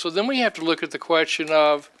 So then we have to look at the question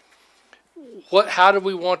of how do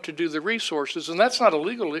we want to do the resources? And that's not a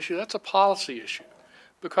legal issue, that's a policy issue.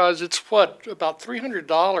 Because it's about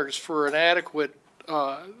 $300 for an adequate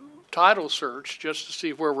title search just to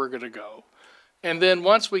see where we're going to go. And then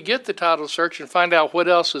once we get the title search and find out what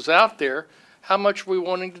else is out there, how much are we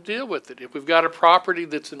wanting to deal with it? If we've got a property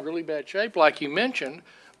that's in really bad shape, like you mentioned,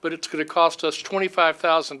 but it's going to cost us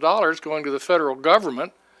 $25,000 going to the federal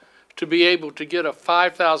government to be able to get a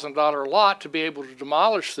 $5,000 lot to be able to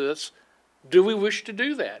demolish this, do we wish to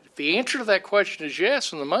do that? If the answer to that question is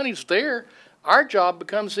yes, and the money's there, our job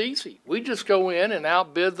becomes easy. We just go in and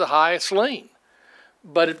outbid the highest lien.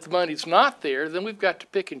 But if the money's not there, then we've got to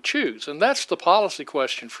pick and choose, and that's the policy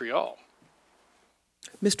question for y'all.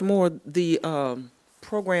 Mr. Moore, the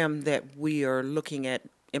program that we are looking at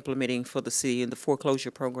implementing for the city, in the foreclosure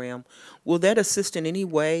program, will that assist in any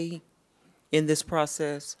way in this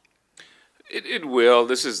process? It will.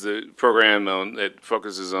 This is the program that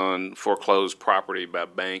focuses on foreclosed property by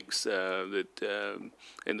banks and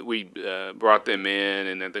we brought them in,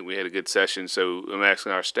 and I think we had a good session. So I'm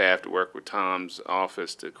asking our staff to work with Tom's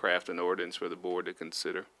office to craft an ordinance for the board to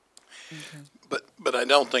consider. Okay. But I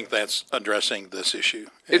don't think that's addressing this issue.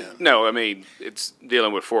 No, I mean, it's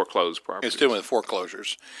dealing with foreclosed properties. It's dealing with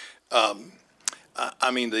foreclosures.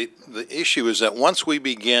 I mean, the issue is that once we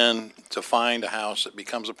begin to find a house that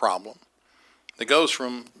becomes a problem, that goes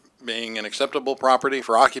from being an acceptable property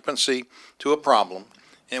for occupancy to a problem,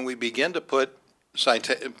 and we begin to cite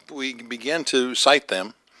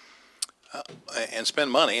them and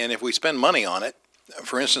spend money. And if we spend money on it,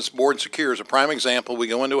 for instance, board and secure is a prime example. We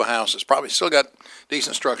go into a house that's probably still got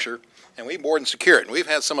decent structure, and we board and secure it. And we've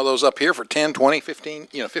had some of those up here for 10, 20, 15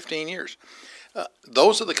 years.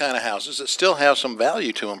 Those are the kind of houses that still have some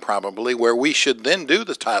value to them probably, where we should then do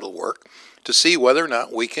the title work to see whether or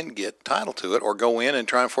not we can get title to it or go in and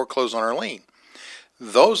try and foreclose on our lien.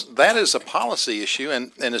 that is a policy issue,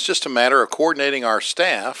 and it's just a matter of coordinating our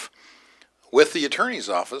staff with the attorney's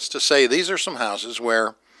office to say, these are some houses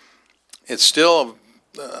where it's still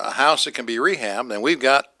a house that can be rehabbed, and we've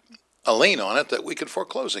got a lien on it that we could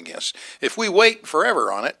foreclose against. If we wait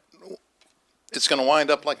forever on it, it's going to wind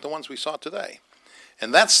up like the ones we saw today.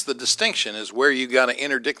 And that's the distinction, is where you got to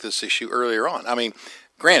interdict this issue earlier on. I mean,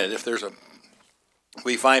 granted, if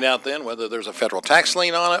we find out then whether there's a federal tax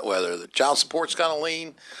lien on it, whether the child support's got a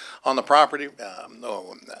lien on the property.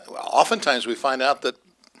 Oftentimes we find out that,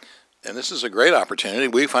 and this is a great opportunity,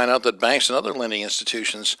 we find out that banks and other lending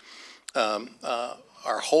institutions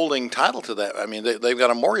are holding title to that. I mean, they've got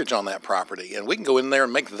a mortgage on that property, and we can go in there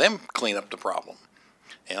and make them clean up the problem.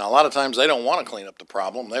 And a lot of times they don't want to clean up the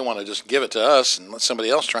problem. They want to just give it to us and let somebody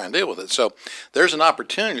else try and deal with it. So there's an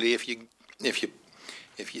opportunity if you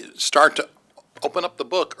start to open up the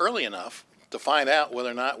book early enough to find out whether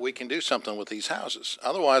or not we can do something with these houses.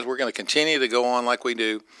 Otherwise, we're going to continue to go on like we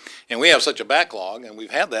do. And we have such a backlog, and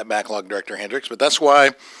we've had that backlog, Director Hendricks, but that's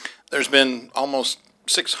why there's been almost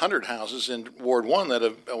 600 houses in Ward 1 that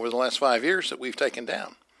have, over the last 5 years, that we've taken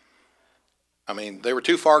down. I mean, they were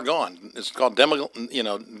too far gone. It's called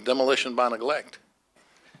demolition by neglect.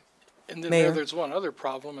 And then Mayor? there's one other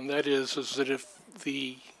problem, and that is that if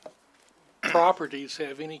the properties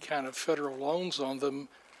have any kind of federal loans on them,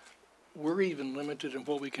 we're even limited in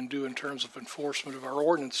what we can do in terms of enforcement of our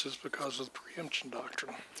ordinances because of the preemption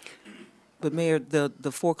doctrine. But Mayor,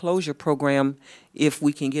 the foreclosure program, if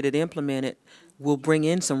we can get it implemented, will bring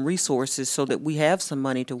in some resources so that we have some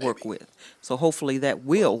money to work with. So hopefully that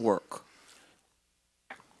will work.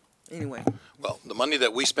 Anyway. Well, the money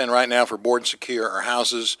that we spend right now for board and secure are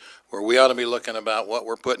houses where we ought to be looking about what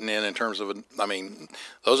we're putting in terms of, I mean,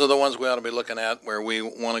 those are the ones we ought to be looking at where we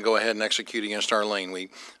want to go ahead and execute against our lien.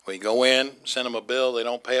 We go in, send them a bill, they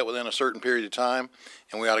don't pay it within a certain period of time,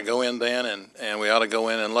 and we ought to go in then and we ought to go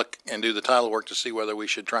in and look and do the title work to see whether we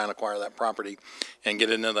should try and acquire that property and get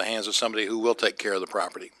it into the hands of somebody who will take care of the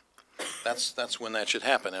property. That's when that should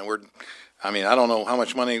happen. And I don't know how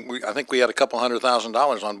much money, I think we had a couple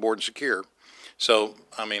 $100,000 on board and secure. So,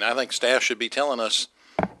 I mean, I think staff should be telling us,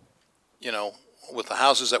 with the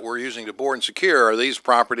houses that we're using to board and secure, are these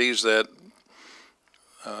properties that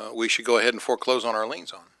we should go ahead and foreclose on our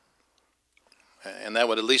liens on? And that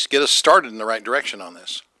would at least get us started in the right direction on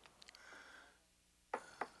this.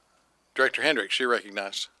 Director Hendricks, you're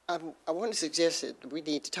recognized. I want to suggest that we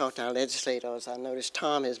need to talk to our legislators. I noticed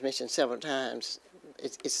Tom has mentioned several times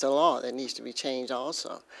it's the law that needs to be changed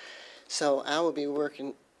also. So I will be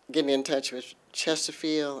getting in touch with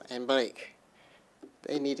Chesterfield and Blake.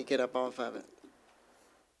 They need to get up off of it.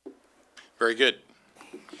 Very good.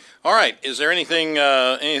 All right. Is there anything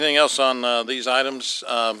else on these items,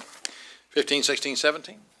 15, 16,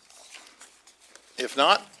 17? If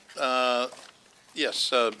not,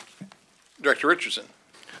 yes, Director Richardson.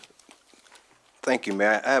 Thank you,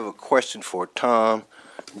 Mayor. I have a question for Tom,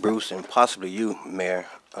 Bruce, and possibly you, Mayor.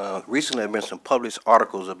 Recently, there have been some published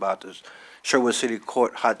articles about the Sherwood City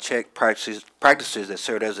Court hot check practices that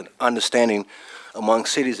served as an understanding among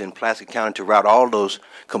cities in Placer County to route all those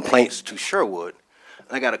complaints to Sherwood.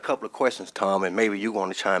 I got a couple of questions, Tom, and maybe you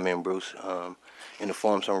want to chime in, Bruce, in the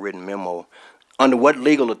form of some written memo. Under what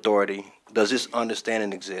legal authority does this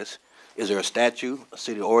understanding exist? Is there a statute, a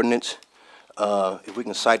city ordinance? If we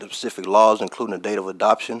can cite the specific laws, including the date of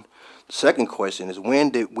adoption. The second question is, when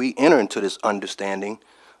did we enter into this understanding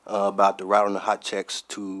about the routing of hot checks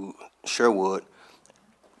to Sherwood?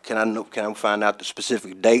 Can I find out the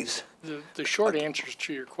specific dates? The short answers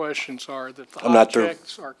to your questions are that the hot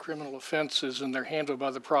checks are criminal offenses and they're handled by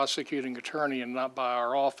the prosecuting attorney and not by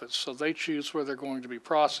our office. So they choose where they're going to be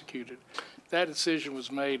prosecuted. That decision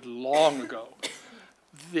was made long ago.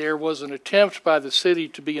 There was an attempt by the city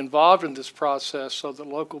to be involved in this process so that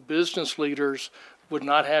local business leaders would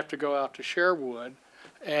not have to go out to Sherwood.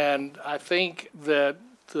 And I think that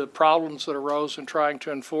the problems that arose in trying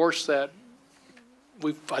to enforce that,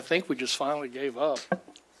 I think we just finally gave up.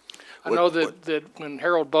 I know that when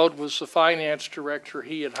Harold Bode was the finance director,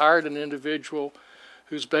 he had hired an individual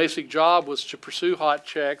whose basic job was to pursue hot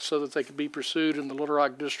checks so that they could be pursued in the Little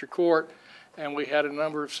Rock District Court. And we had a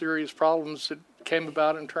number of serious problems that came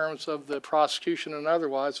about in terms of the prosecution and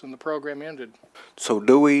otherwise when the program ended. So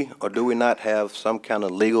do we or do we not have some kind of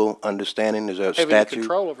legal understanding? Is there a statute? Having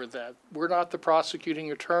control over that. We're not the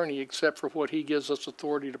prosecuting attorney except for what he gives us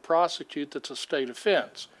authority to prosecute that's a state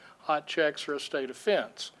offense. Hot checks are a state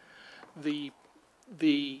offense. The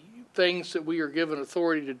things that we are given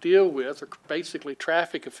authority to deal with are basically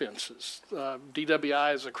traffic offenses.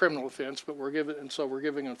 DWI is a criminal offense, but we're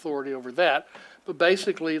giving authority over that. But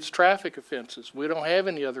basically, it's traffic offenses. We don't have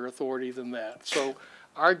any other authority than that. So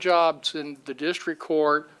our jobs in the district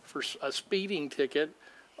court for a speeding ticket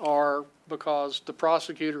are because the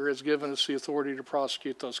prosecutor has given us the authority to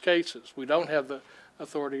prosecute those cases. We don't have the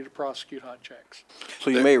authority to prosecute hot checks. So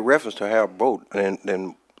you made reference to Harold Boat,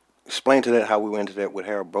 and explain to that how we went into that with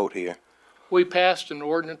Harold Boat here. We passed an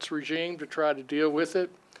ordinance regime to try to deal with it.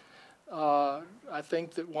 I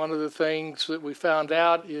think that one of the things that we found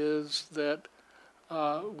out is that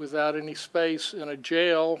without any space in a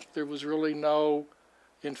jail, there was really no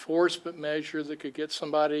enforcement measure that could get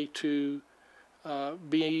somebody to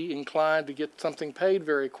be inclined to get something paid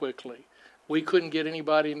very quickly. We couldn't get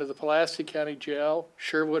anybody into the Pulaski County Jail.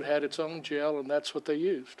 Sherwood had its own jail, and that's what they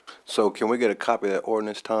used. So can we get a copy of that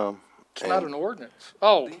ordinance, Tom? It's not an ordinance.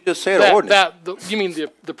 Oh, you just said ordinance. You mean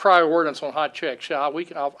the prior ordinance on hot checks? Yeah,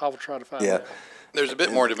 I'll try to find that. There's a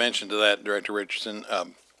bit more dimension to that, Director Richardson.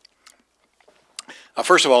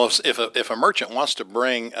 First of all, if a merchant wants to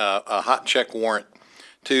bring a hot check warrant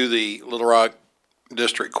to the Little Rock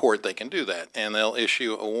District Court, they can do that, and they'll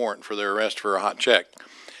issue a warrant for their arrest for a hot check.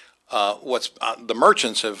 The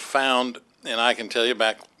merchants have found, and I can tell you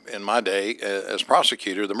back in my day as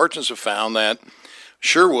prosecutor, the merchants have found that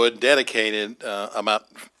Sherwood dedicated about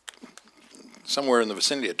somewhere in the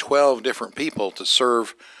vicinity of 12 different people to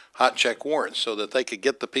serve hot check warrants so that they could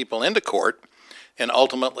get the people into court and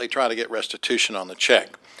ultimately try to get restitution on the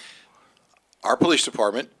check. Our police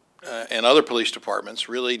department and other police departments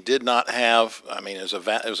really did not have, I mean, it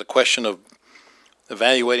was a question of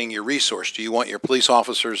evaluating your resource. Do you want your police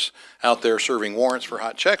officers out there serving warrants for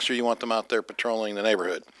hot checks, or you want them out there patrolling the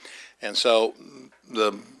neighborhood? And so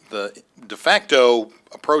the de facto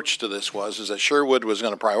approach to this is that Sherwood was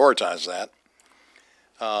going to prioritize that,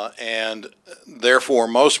 and therefore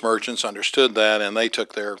most merchants understood that, and they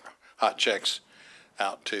took their hot checks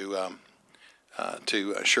out to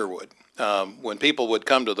Sherwood. When people would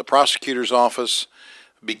come to the prosecutor's office,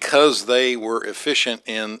 because they were efficient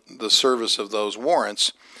in the service of those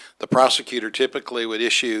warrants, the prosecutor typically would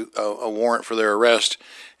issue a warrant for their arrest,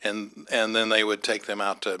 and then they would take them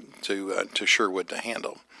out to Sherwood to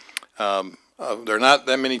handle. There are not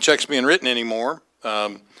that many checks being written anymore.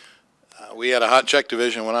 We had a hot check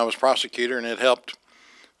division when I was prosecutor, and it helped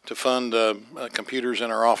to fund computers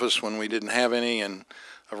in our office when we didn't have any, and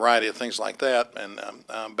a variety of things like that. And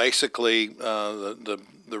basically, the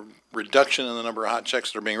reduction in the number of hot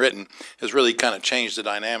checks that are being written has really kind of changed the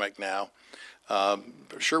dynamic now.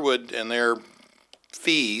 Sherwood and their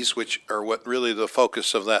fees, which are what really the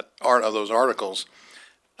focus of those articles,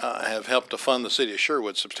 have helped to fund the city of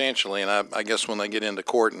Sherwood substantially. And I guess when they get into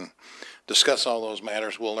court and discuss all those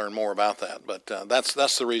matters, we'll learn more about that. But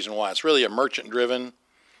that's the reason why. It's really a merchant-driven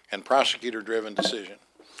and prosecutor-driven decision.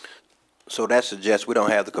 So that suggests we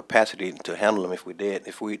don't have the capacity to handle them. If we did,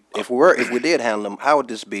 if we did handle them, how would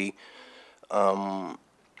this be? How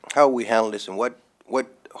would we handle this, and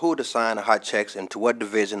who would assign the hot checks, and to what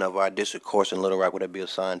division of our district courts in Little Rock would it be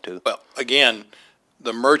assigned to? Well, again,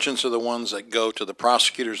 the merchants are the ones that go to the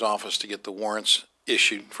prosecutor's office to get the warrants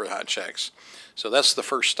issued for hot checks. So that's the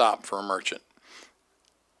first stop for a merchant.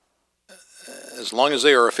 As long as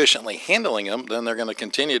they are efficiently handling them, then they're going to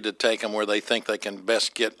continue to take them where they think they can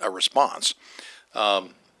best get a response.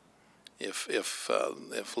 If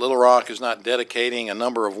Little Rock is not dedicating a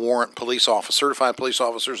number of certified police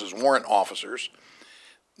officers as warrant officers,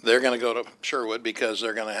 they're going to go to Sherwood because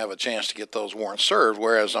they're going to have a chance to get those warrants served.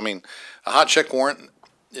 Whereas, I mean, a hot check warrant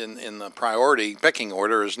in the priority pecking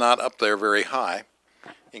order is not up there very high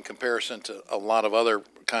in comparison to a lot of other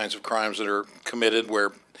kinds of crimes that are committed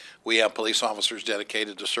where we have police officers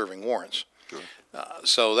dedicated to serving warrants. Sure.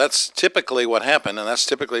 So that's typically what happened, and that's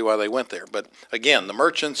typically why they went there. But again, the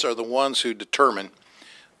merchants are the ones who determine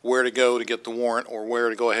where to go to get the warrant or where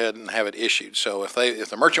to go ahead and have it issued. So if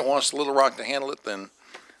the merchant wants Little Rock to handle it, then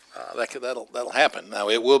that'll happen. Now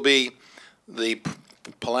it will be the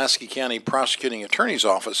Pulaski County Prosecuting Attorney's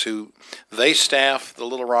Office who they staff the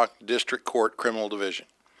Little Rock District Court Criminal Division.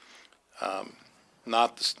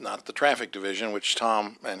 Not the traffic division, which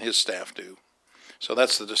Tom and his staff do. So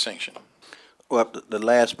that's the distinction. Well, the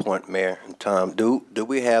last point, Mayor and Tom, do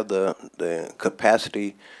we have the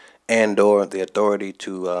capacity and/or the authority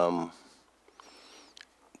to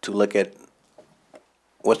look at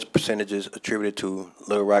what's the percentages attributed to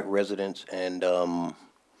Little Rock residents and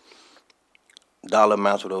dollar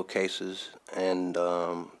amounts of those cases, and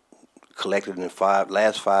collected in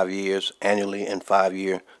last 5 years, annually and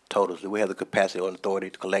 5-year totals? Do we have the capacity or authority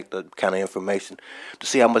to collect the kind of information to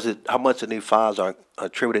see how much of these files are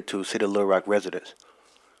attributed to City of Little Rock residents?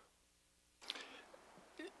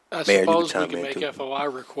 I Mayor, you suppose can we can chime in, make too. FOI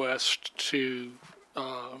request to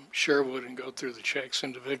Sherwood and go through the checks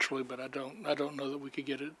individually, but I don't know that we could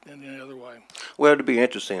get it in any other way. Well, it'd be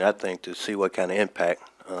interesting, I think, to see what kind of impact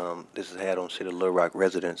this has had on City of Little Rock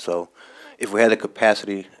residents. So if we had the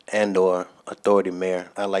capacity and/or authority, Mayor,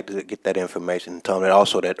 I'd like to get that information. Tom, and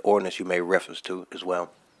also that ordinance you made reference to as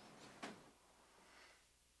well.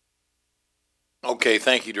 Okay,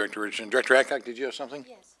 thank you, Director Richardson. Director Adcock, did you have something?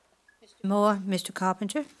 Moore, Mr.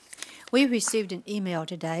 Carpenter, we received an email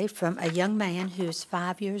today from a young man who's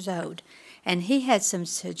 5 years old, and he had some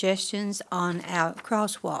suggestions on our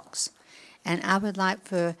crosswalks. And I would like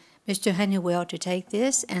for Mr. Honeywell to take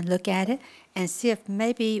this and look at it and see if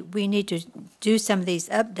maybe we need to do some of these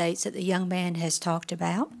updates that the young man has talked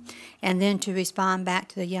about, and then to respond back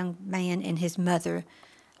to the young man and his mother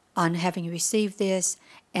on having received this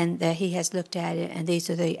and that he has looked at it, and these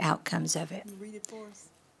are the outcomes of it. Read it for us.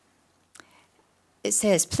 It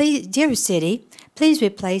says, "Please, dear city, please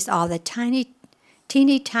replace all the teeny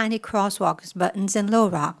tiny crosswalks buttons in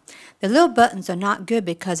Little Rock. The little buttons are not good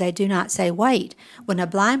because they do not say wait. When a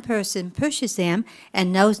blind person pushes them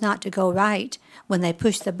and knows not to go right when they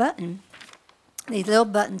push the button, these little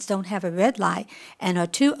buttons don't have a red light and are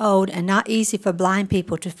too old and not easy for blind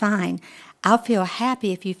people to find. I'll feel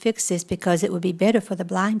happy if you fix this because it would be better for the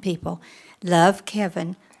blind people. Love,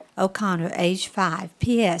 Kevin O'Connor, age 5.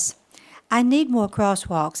 P.S. I need more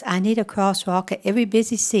crosswalks. I need a crosswalk at every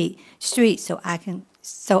busy street so I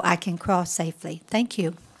can cross safely. Thank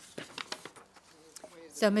you."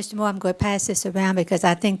 So, Mr. Moore, I'm going to pass this around because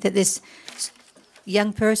I think that this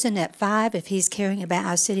young person at 5, if he's caring about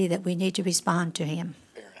our city, that we need to respond to him.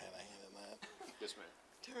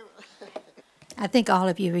 I think all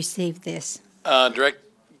of you received this. Director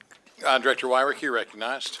Wyrick, you're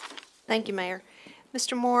recognized. Thank you, Mayor.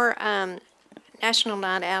 Mr. Moore, National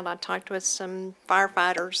Night Out, I talked with some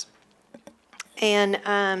firefighters, and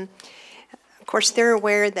of course, they're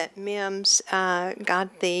aware that MIMS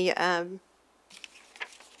got the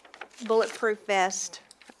bulletproof vest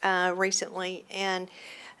recently, and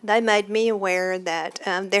they made me aware that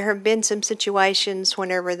there have been some situations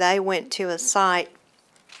whenever they went to a site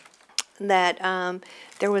that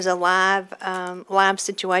there was a live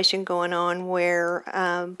situation going on where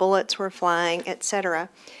bullets were flying, etc.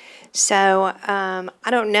 So I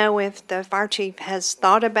don't know if the fire chief has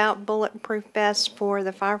thought about bulletproof vests for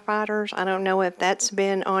the firefighters. I don't know if that's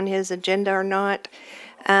been on his agenda or not.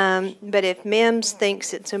 But if MIMS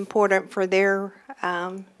thinks it's important for their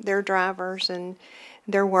drivers and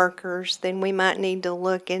their workers, then we might need to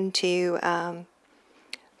look into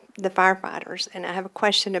the firefighters. And I have a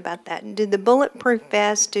question about that. Do the bulletproof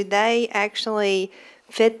vests, do they actually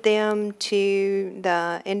fit them to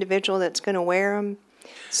the individual that's going to wear them?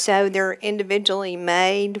 So they're individually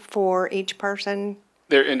made for each person?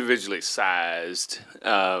 They're individually sized.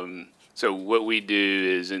 So what we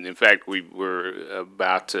do is, and in fact, we were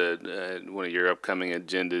about to, one of your upcoming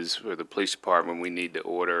agendas for the police department, we need to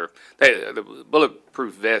order, the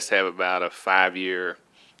bulletproof vests have about a 5-year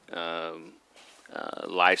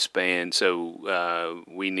lifespan, so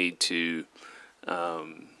we need to,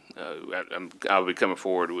 I'll be coming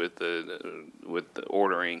forward with the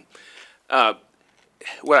ordering.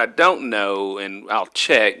 What I don't know, and I'll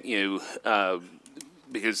check,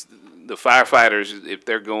 because the firefighters, if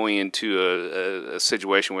they're going into a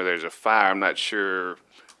situation where there's a fire, I'm not sure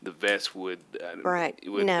the vest would. Right.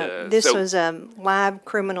 No, this was a live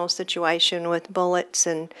criminal situation with bullets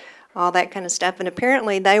and all that kind of stuff. And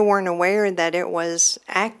apparently they weren't aware that it was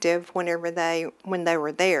active when they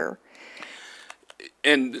were there.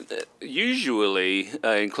 And usually,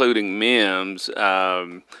 including MIMS,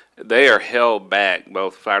 they are held back,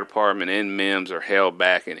 both fire department and MIMS are held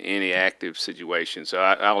back in any active situation. So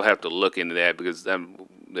I'll have to look into that because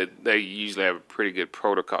they usually have a pretty good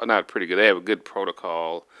protocol, not pretty good, they have a good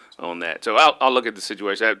protocol on that. So I'll look at the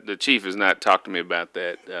situation. The chief has not talked to me about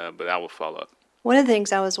that, but I will follow up. One of the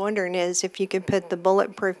things I was wondering is if you could put the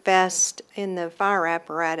bulletproof vest in the fire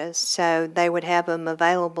apparatus so they would have them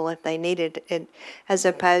available if they needed it, as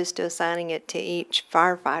opposed to assigning it to each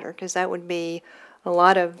firefighter, because that would be a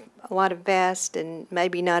lot of vests, and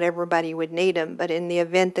maybe not everybody would need them. But in the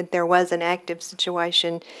event that there was an active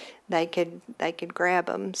situation, they could grab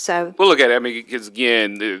them. So we'll look at it. I mean, because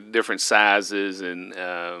again, the different sizes, and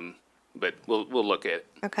but we'll look at it.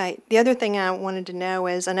 Okay. The other thing I wanted to know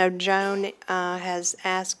is, I know Joan has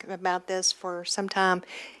asked about this for some time,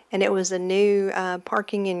 and it was a new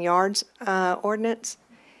parking in yards ordinance.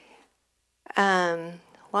 A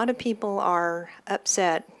lot of people are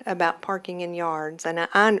upset about parking in yards, and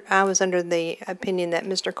I was under the opinion that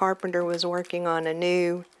Mr. Carpenter was working on a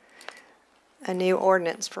new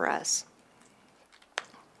ordinance for us.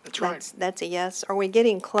 That's right. That's a yes. Are we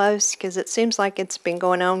getting close? Because it seems like it's been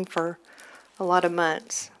going on for a lot of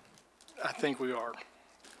months. I think we are.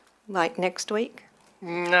 Like next week?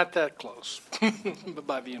 Not that close, but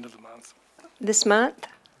by the end of the month. This month?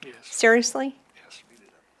 Yes. Seriously? Yes.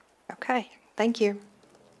 Okay, thank you.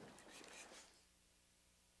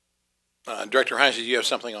 Director Heinz, do you have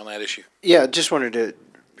something on that issue? Yeah, just wanted to,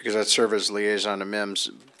 because I serve as liaison to MIMS.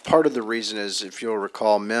 Part of the reason is, if you'll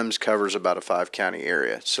recall, MIMS covers about a 5-county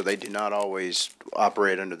area, so they do not always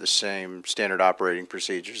operate under the same standard operating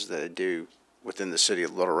procedures that they do within the city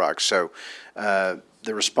of Little Rock. So the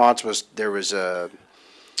response was, there was a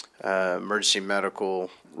emergency medical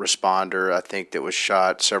responder, I think, that was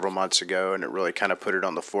shot several months ago, and it really kind of put it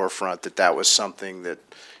on the forefront that that was something that,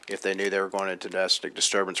 if they knew they were going into domestic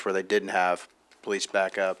disturbance where they didn't have police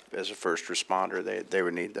backup as a first responder, they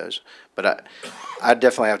would need those. But I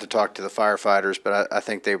definitely have to talk to the firefighters, but I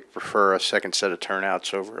think they prefer a second set of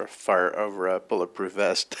turnouts over a bulletproof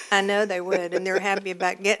vest. I know they would, and they're happy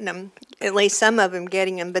about getting them, at least some of them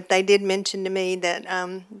getting them, but they did mention to me that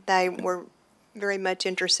they were very much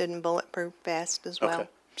interested in bulletproof vests as well. Okay,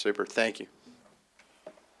 super, thank you.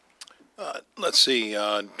 Let's see,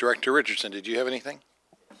 Director Richardson, did you have anything?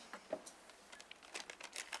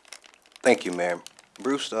 Thank you, Mayor.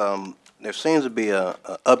 Bruce, there seems to be a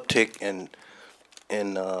uptick in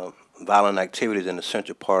violent activities in the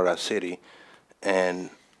central part of our city,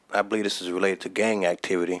 and I believe this is related to gang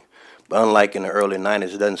activity. But unlike in the early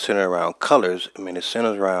 90s, it doesn't center around colors. I mean, it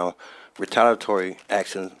centers around retaliatory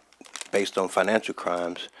actions based on financial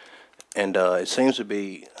crimes. And it seems to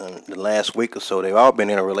be, the last week or so, they've all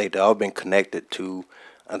been interrelated. They've all been connected to,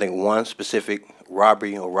 I think, one specific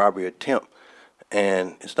robbery or robbery attempt.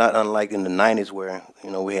 And it's not unlike in the 90s where,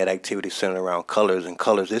 we had activities centered around colors and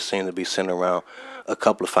colors. This seems to be centered around a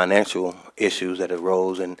couple of financial issues that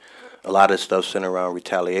arose, and a lot of stuff centered around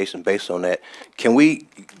retaliation based on that. Can we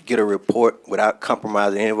get a report without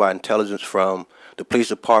compromising any of our intelligence from the police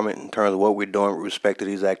department in terms of what we're doing with respect to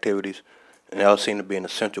these activities? And they all seem to be in the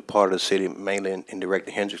central part of the city, mainly in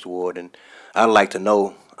Director Hendricks' ward. And I'd like to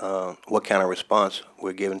know what kind of response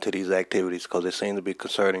we're giving to these activities, because they seem to be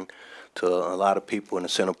concerning to a lot of people in the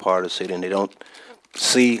center part of the city, and they don't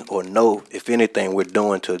see or know, if anything, we're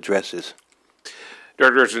doing to address this.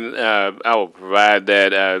 Director Richardson, I will provide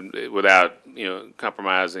that without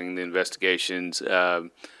compromising the investigations. I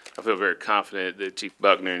feel very confident that Chief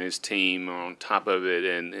Buckner and his team are on top of it,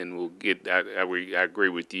 and we'll get. I agree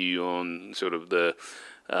with you on sort of the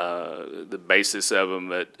basis of them,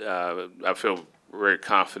 but I feel very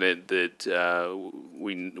confident that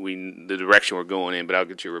the direction we're going in. But I'll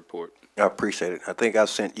get your report. I appreciate it. I think I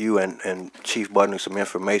sent you and Chief Buckner some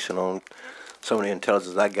information on some of the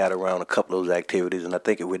intelligence I got around a couple of those activities, and I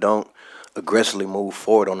think if we don't aggressively move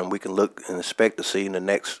forward on them, we can look and expect to see in the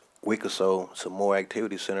next week or so some more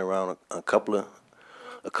activities centered around a couple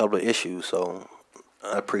of issues. So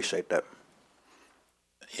I appreciate that.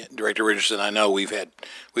 Yeah, Director Richardson, I know we've had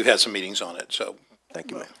some meetings on it. So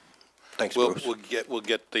thank you, man. Thanks, Bruce. Bruce. We'll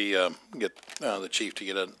get the chief to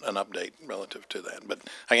get an update relative to that. But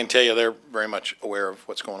I can tell you they're very much aware of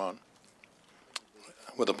what's going on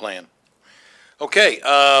with the plan. Okay,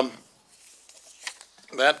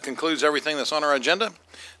 that concludes everything that's on our agenda.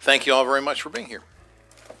 Thank you all very much for being here.